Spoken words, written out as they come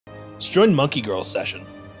Let's join Monkey Girl session.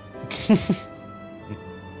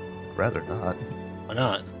 Rather not. Why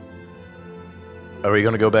not? Are we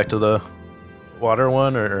going to go back to the water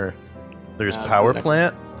one, or there's power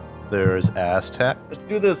plant? There's Aztec. Let's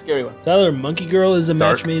do the scary one. Tyler, Monkey Girl is a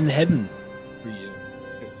Dark. match made in heaven for you.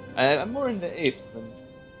 I'm more into apes than.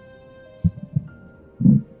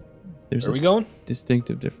 There's Where are we going?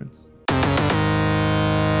 distinctive difference.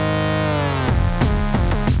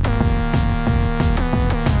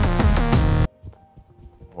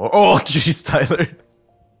 Oh, jeez, Tyler.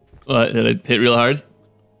 What, did I hit real hard?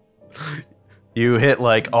 You hit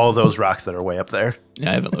like all those rocks that are way up there. Yeah,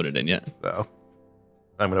 I haven't loaded in yet. So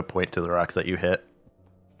I'm going to point to the rocks that you hit.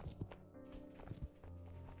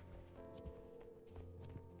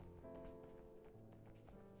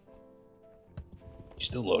 You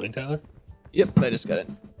still loading, Tyler? Yep, I just got it.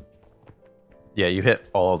 Yeah, you hit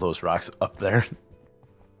all those rocks up there.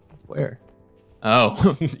 Where?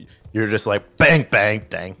 Oh. You're just like bang, bang,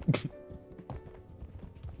 dang.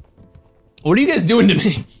 What are you guys doing to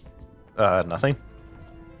me? Nothing.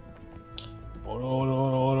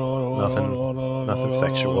 Nothing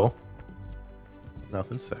sexual.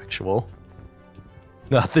 Nothing sexual.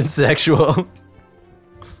 Nothing sexual.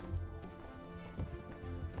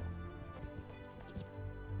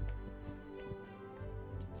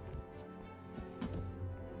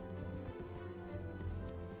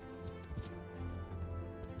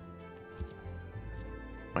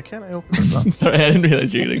 Why can't I open this up? I'm sorry, I didn't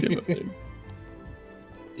realize you were gonna get up there.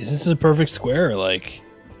 Is this a perfect square or like?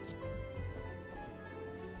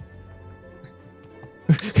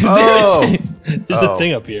 Oh! There's a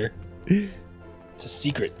thing up here. It's a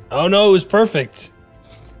secret. Oh no, it was perfect.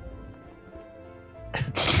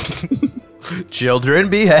 Children,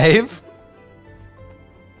 behave.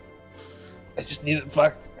 I just need it.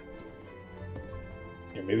 Fuck.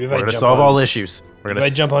 Here, maybe if We're I gonna jump solve on, all issues. We're If gonna I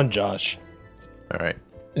jump on Josh. All right.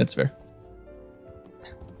 That's fair.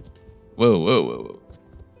 Whoa, whoa, whoa, whoa.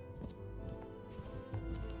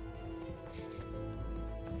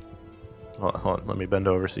 Hold on. Let me bend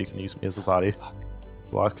over so you can use me as a body.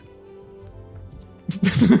 Walk.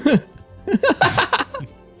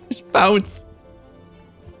 Just bounce.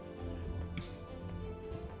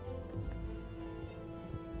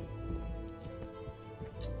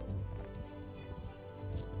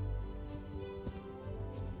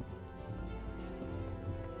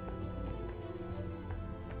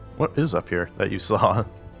 What is up here that you saw?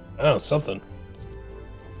 Oh, something.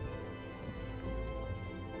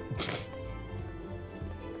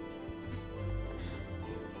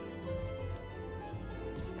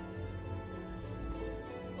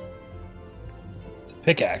 It's a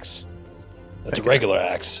pickaxe. That's a regular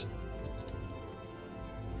axe.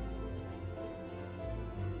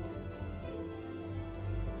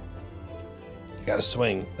 You gotta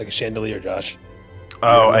swing like a chandelier, Josh.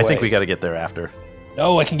 Oh, You're in I the think way. we got to get there after.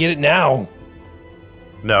 No, I can get it now.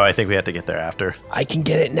 No, I think we have to get there after. I can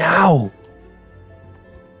get it now.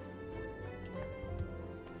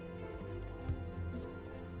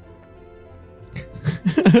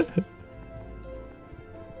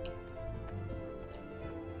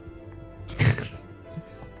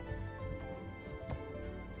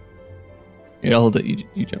 Here, I'll hold it.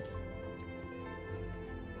 You jump.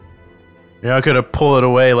 You're not gonna pull it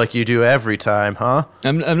away like you do every time, huh?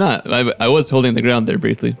 I'm not. I was holding the ground there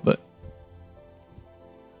briefly, but.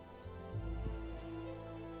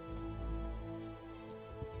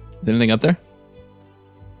 Is anything up there?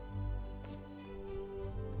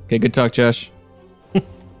 Okay, good talk, Josh.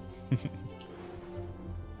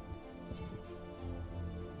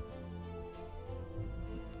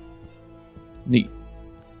 Neat.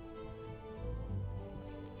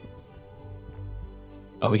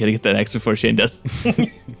 Oh, we gotta get that X before Shane does.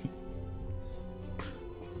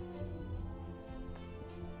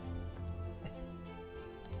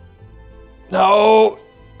 No.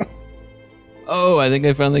 Oh, I think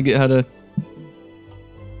I finally get how to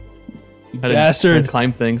Bastard.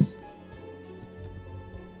 climb things.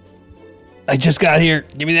 I just got here.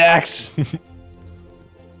 Give me the axe.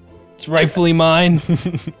 It's rightfully mine.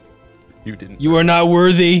 You didn't. You are not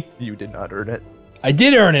worthy. You did not earn it. I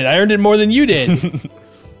did earn it. I earned it more than you did.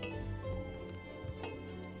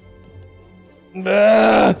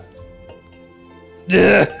 Ah.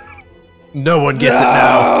 Ugh. No one gets it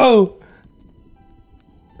now. No.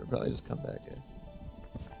 I'll probably just come back, guys.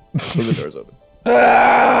 So the door's open.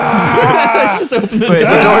 Ah. Just open the Wait, door.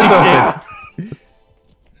 the door's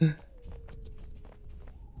open.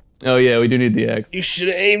 Oh yeah, we do need the X. You should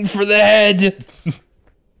have aimed for the head.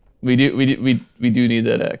 We do need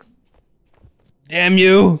that X. Damn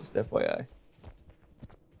you. Just FYI.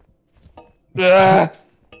 Ah.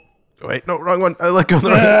 Wait, no, wrong one. I let go of the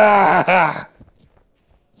right. Ah!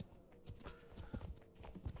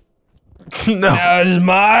 No. Now it is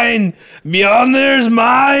mine. Mjolnir's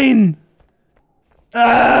mine.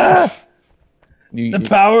 Ah! The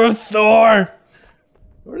power of Thor.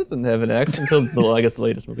 Thor doesn't have an axe until I guess the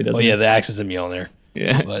latest movie doesn't. Oh yeah, the axe is a Mjolnir.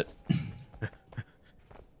 Yeah. But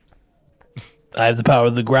I have the power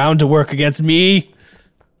of the ground to work against me.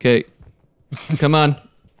 Okay. Come on.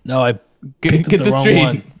 No, I Get picked up the this wrong straight,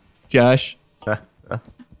 one. Josh.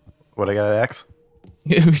 What, I got an axe?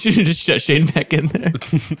 We should have just shut Shane back in there.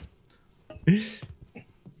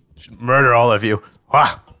 Murder all of you.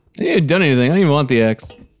 Wah! I ain't done anything. I don't even want the axe.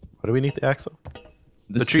 What do we need the axe though?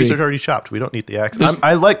 This The trees tree. are already chopped. We don't need the axe. This-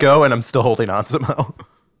 I let go and I'm still holding on somehow.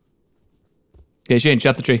 Okay, Shane,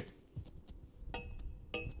 chop the tree.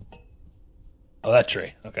 Oh, that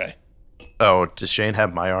tree. Okay. Oh, does Shane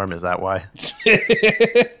have my arm? Is that why?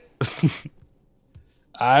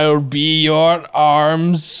 I'll be your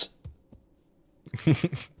arms.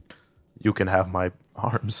 You can have my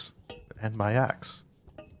arms and my axe.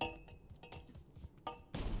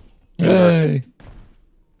 Hey.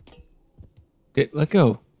 Okay, let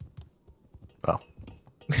go. Oh.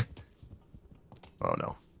 Oh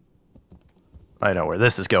no. I know where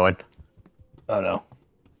this is going. Oh no.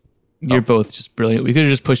 You're both just brilliant. We could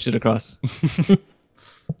have just pushed it across.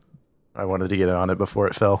 I wanted to get on it before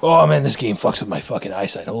it fell. Oh man, this game fucks with my fucking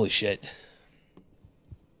eyesight. Holy shit.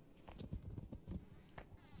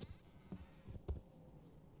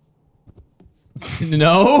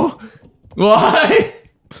 No? Why?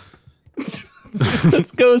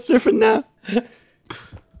 Let's go surfing now.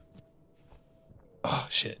 Oh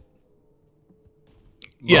shit.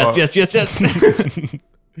 Yes.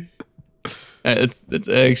 All right, let's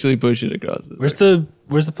actually push it across this.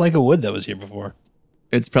 Where's the plank of wood that was here before?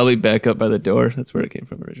 It's probably back up by the door. That's where it came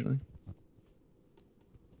from originally.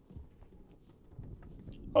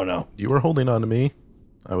 Oh no. You were holding on to me.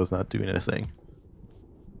 I was not doing anything.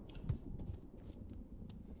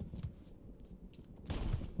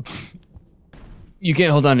 You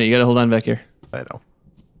can't hold on to it. You gotta hold on back here. I know.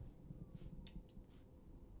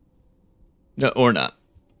 No, or not.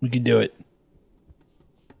 We can do it.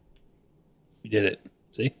 We did it.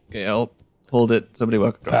 See? Okay, I'll hold it. Somebody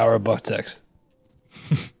walk across. Power of butt sex.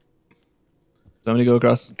 Somebody go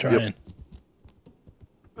across. Trying.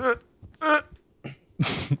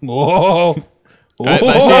 Whoa. right,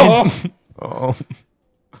 bye, Shane. Oh.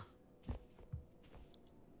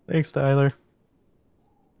 Thanks, Tyler.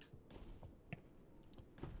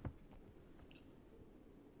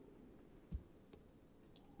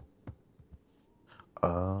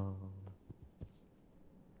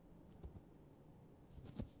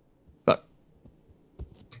 Fuck.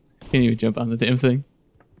 Can't even jump on the damn thing.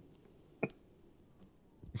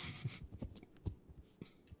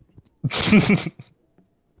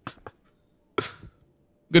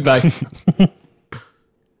 Goodbye.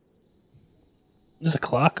 There's a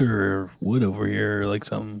clock or wood over here, like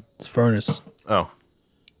some furnace. Oh.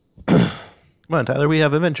 Come on, Tyler. We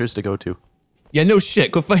have adventures to go to. Yeah, no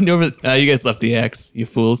shit. Go find over. You guys left the axe, you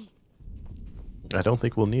fools. I don't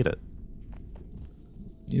think we'll need it.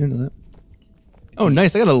 You didn't know that. Oh,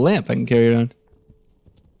 nice. I got a lamp I can carry around.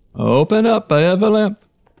 Open up. I have a lamp.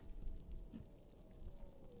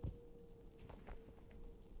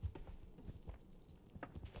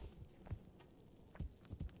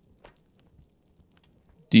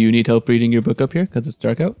 Do you need help reading your book up here? Because it's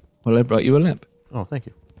dark out? Well, I brought you a lamp. Oh, thank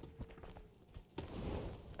you.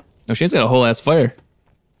 Oh, Shane's got a whole ass fire.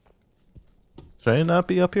 Should I not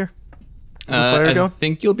be up here? Is the fire I going?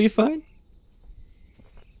 think you'll be fine.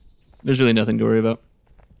 There's really nothing to worry about.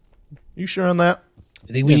 You sure on that?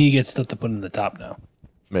 I think we need to get stuff to put in the top now.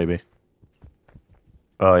 Maybe.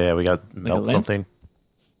 Oh yeah, we got to a melt lamp? something.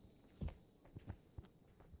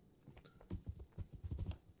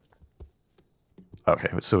 Okay,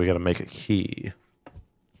 so we got to make a key.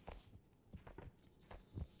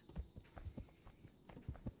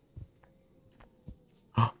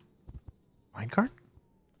 Minecart?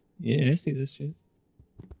 Yeah, I see this shit.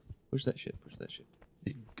 Push that shit. Push that shit.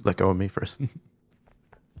 You let go of me first.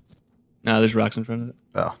 Nah, there's rocks in front of it.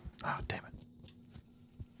 Oh, damn it.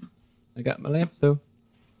 I got my lamp, though.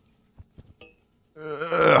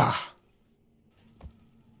 Ugh.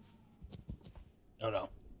 Oh no.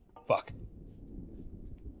 Fuck.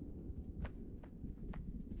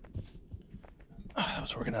 Oh, that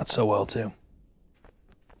was working out so well too.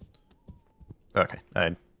 Okay,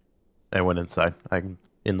 I went inside. I'm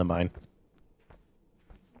in the mine.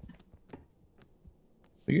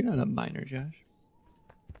 But you're not a miner, Josh.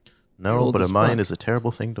 You're No, old but a as mine fuck. is a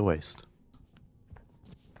terrible thing to waste.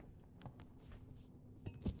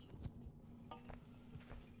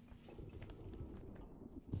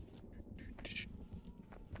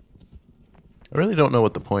 I really don't know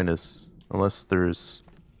what the point is, unless there's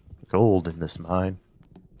gold in this mine.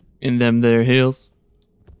 In them there hills.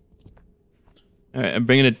 All right, I'm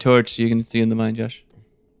bringing a torch so you can see in the mine, Josh.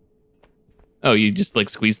 Oh, you just like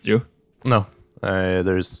squeeze through. No,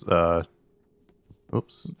 there's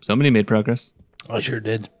oops. Somebody made progress. I sure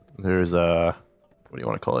did. There's what do you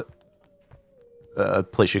want to call it? A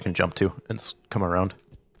place you can jump to and come around.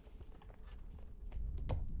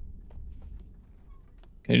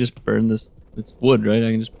 Can I just burn this? It's wood, right?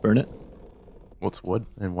 I can just burn it. What's wood,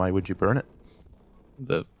 and why would you burn it?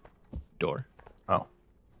 The door. Oh,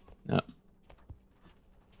 No.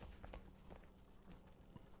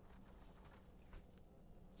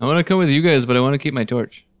 I want to come with you guys, but I want to keep my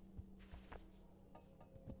torch.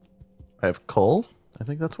 I have coal. I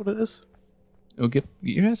think that's what it is. Oh, get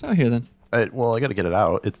your ass out here then. Well, I got to get it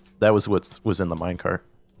out. That was what was in the minecart.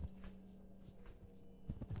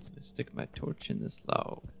 Just stick my torch in this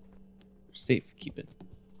log. For safekeeping.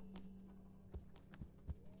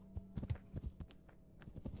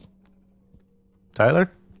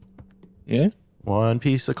 Tyler, Yeah. one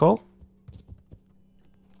piece of coal.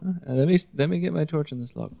 Let me get my torch in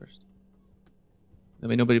this log first. That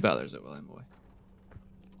way nobody bothers it while I'm away.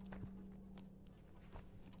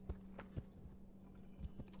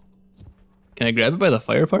 Can I grab it by the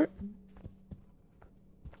fire part?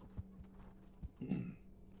 I can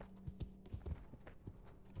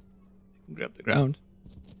grab the ground.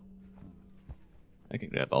 I can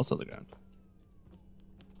grab also the ground.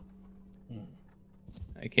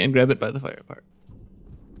 I can grab it by the fire part.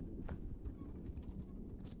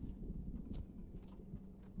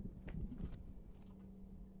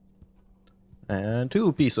 And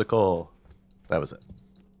 2 piece of coal. That was it.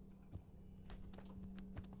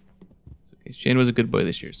 It's okay. Shane was a good boy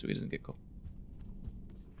this year, so he doesn't get cold.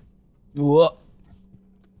 Whoa.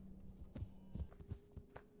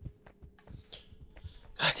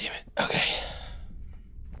 God damn it. Okay.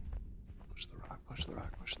 Push the rock, push the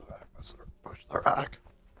rock, push the rock, push the rock.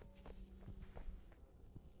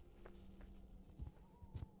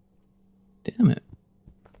 Damn it.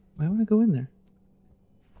 Why would I go in there?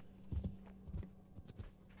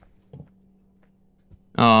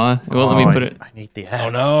 Aw, well, let me put it. I need the axe. Oh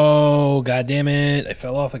no. God damn it. I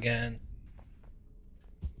fell off again.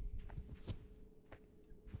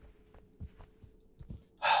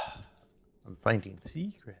 I'm finding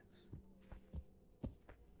secrets.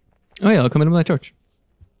 Oh yeah, I'll come into my torch.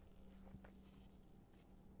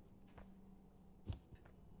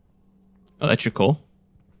 Oh, that's your coal?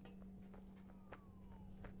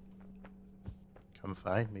 Come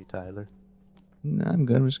find me, Tyler. Nah, I'm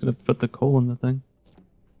good. I'm just gonna put the coal in the thing.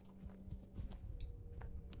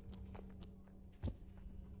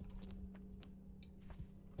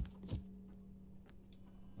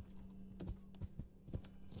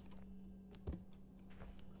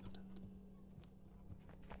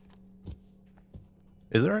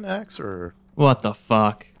 Is there an axe or? What the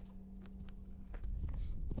fuck?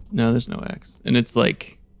 No, there's no axe. And it's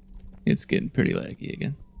like, it's getting pretty laggy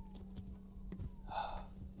again.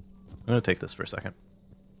 I'm gonna take this for a second.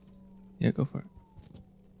 Yeah, go for it.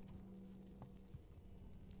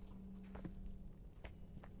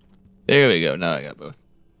 There we go. Now I got both.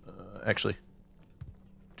 Actually,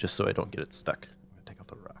 just so I don't get it stuck, I'm gonna take out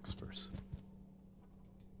the rocks first.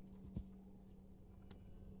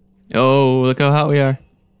 Oh, look how hot we are.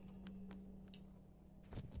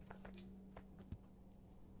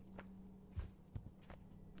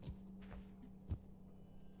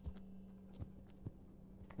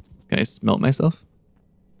 Can I smelt myself?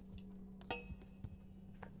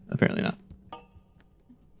 Apparently not.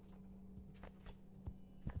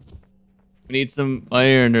 We need some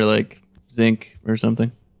iron or like zinc or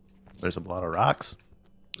something. There's a lot of rocks.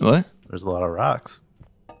 What? There's a lot of rocks.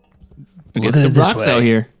 We Look get at it some this rocks way. out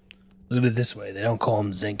here. Look at it this way. They don't call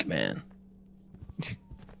him Zinc Man.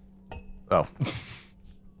 Oh.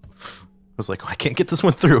 I was like, I can't get this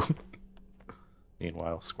one through.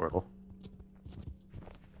 Meanwhile, Squirtle.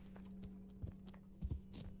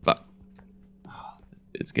 Fuck. Oh,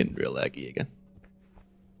 it's getting real laggy again.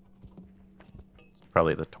 It's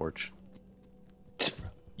probably the torch.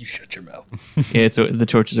 You shut your mouth. Yeah, it's the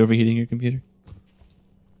torch is overheating your computer.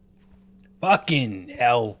 Fucking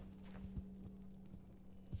hell.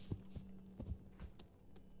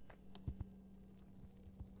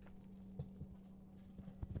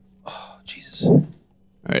 Oh, Jesus. All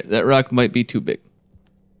right, that rock might be too big.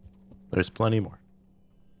 There's plenty more.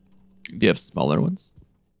 Do you have smaller ones?